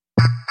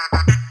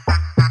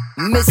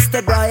Mr.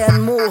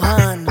 Brian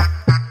Mohan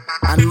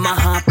and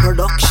Maha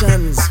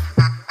Productions.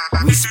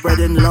 We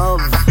spreading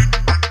love.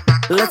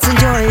 Let's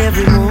enjoy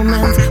every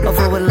moment of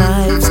our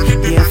lives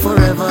here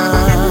forever.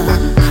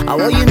 I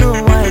want you know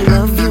I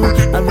love you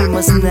and we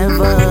must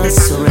never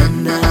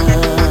surrender.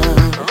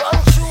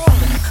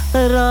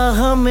 राह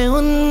में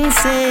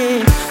उनसे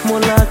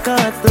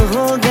मुलाकात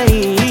हो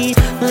गई,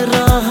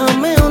 राह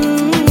में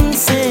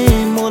उनसे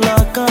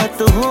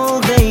मुलाकात हो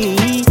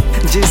गई,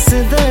 जिस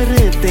दर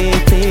पे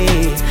थे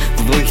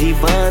वही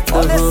बात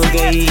हो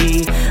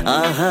गई।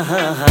 आहा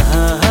हा हा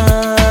हा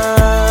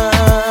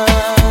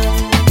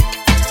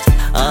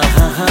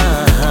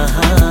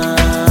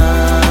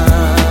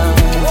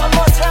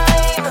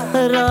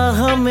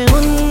राह में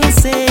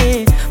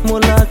उनसे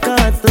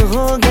मुलाकात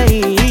हो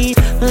गई,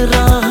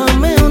 राह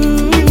में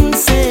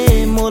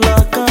उनसे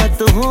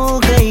मुलाकात हो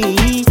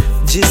गई,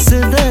 जिस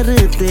दर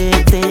पे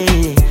थे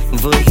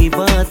वही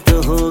बात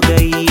हो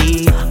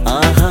गई।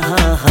 आहा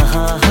हा हा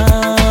हा हा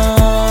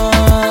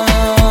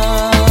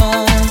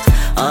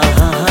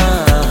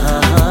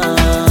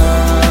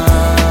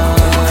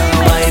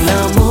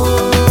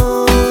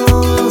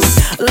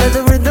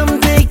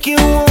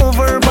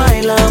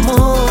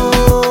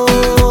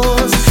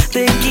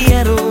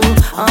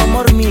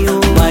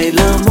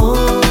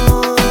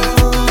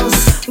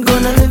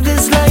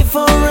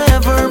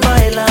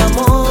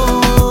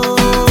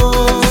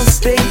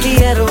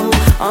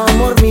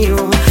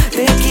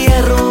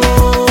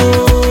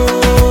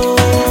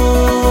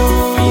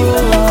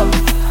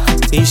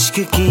इश्क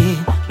के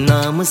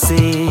नाम से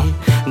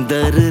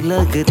डर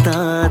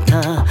लगता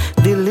था,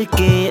 दिल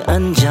के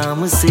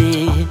अंजाम से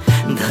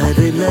डर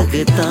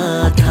लगता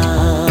था।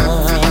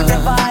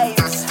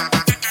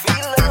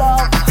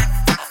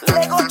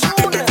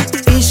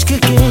 इश्क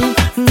के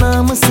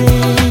नाम से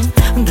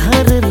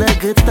डर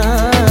लगता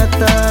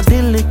था,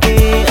 दिल के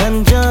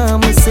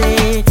अंजाम से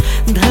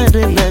डर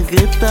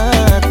लगता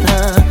था,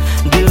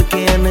 दिल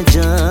के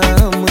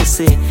अंजाम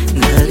से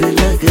डर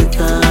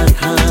लगता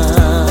था।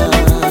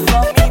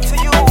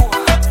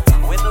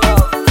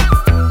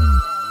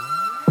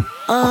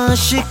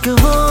 आशिक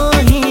वो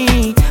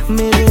ही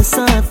मेरे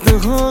साथ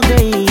हो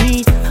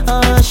गई,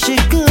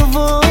 आशिक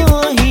वो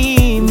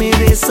ही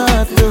मेरे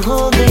साथ हो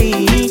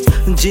गई,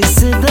 जिस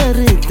दर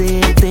पे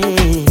थे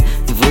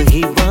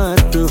वही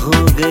बात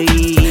हो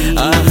गई।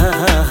 आहा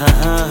हा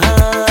हा हा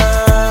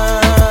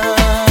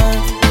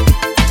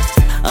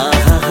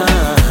आहा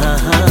हा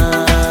हा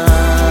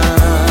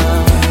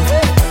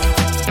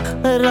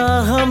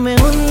राह में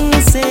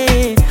उनसे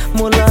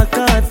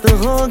मुलाकात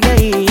हो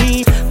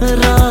गई,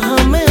 राह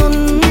में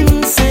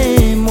उनसे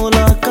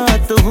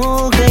मुलाकात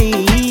हो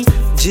गई,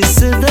 जिस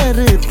दर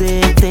पे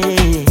थे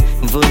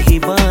वही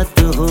बात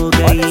हो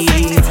गई।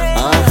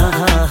 आहा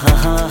हा हा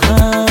हा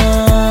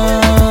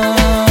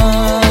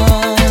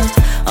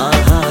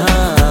आहा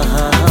हा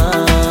हा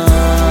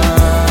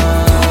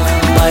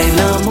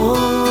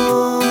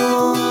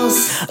Bailamos,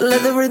 let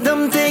the rhythm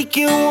take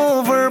you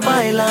over.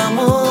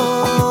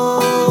 Bailamos,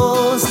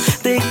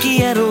 te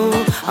quiero,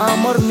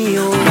 amor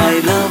mío.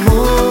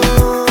 Bailamos,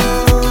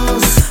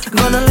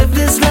 gonna live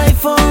this life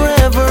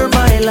forever.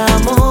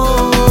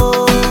 Bailamos,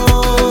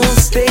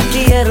 te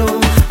quiero,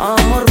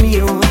 amor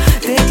mío,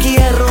 te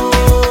quiero.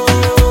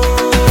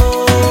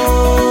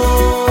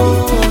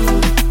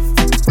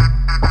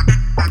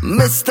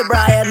 Mr.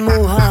 Brian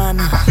Mohan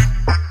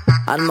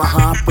and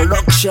Maha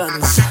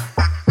Productions.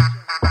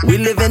 We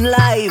live in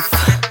life.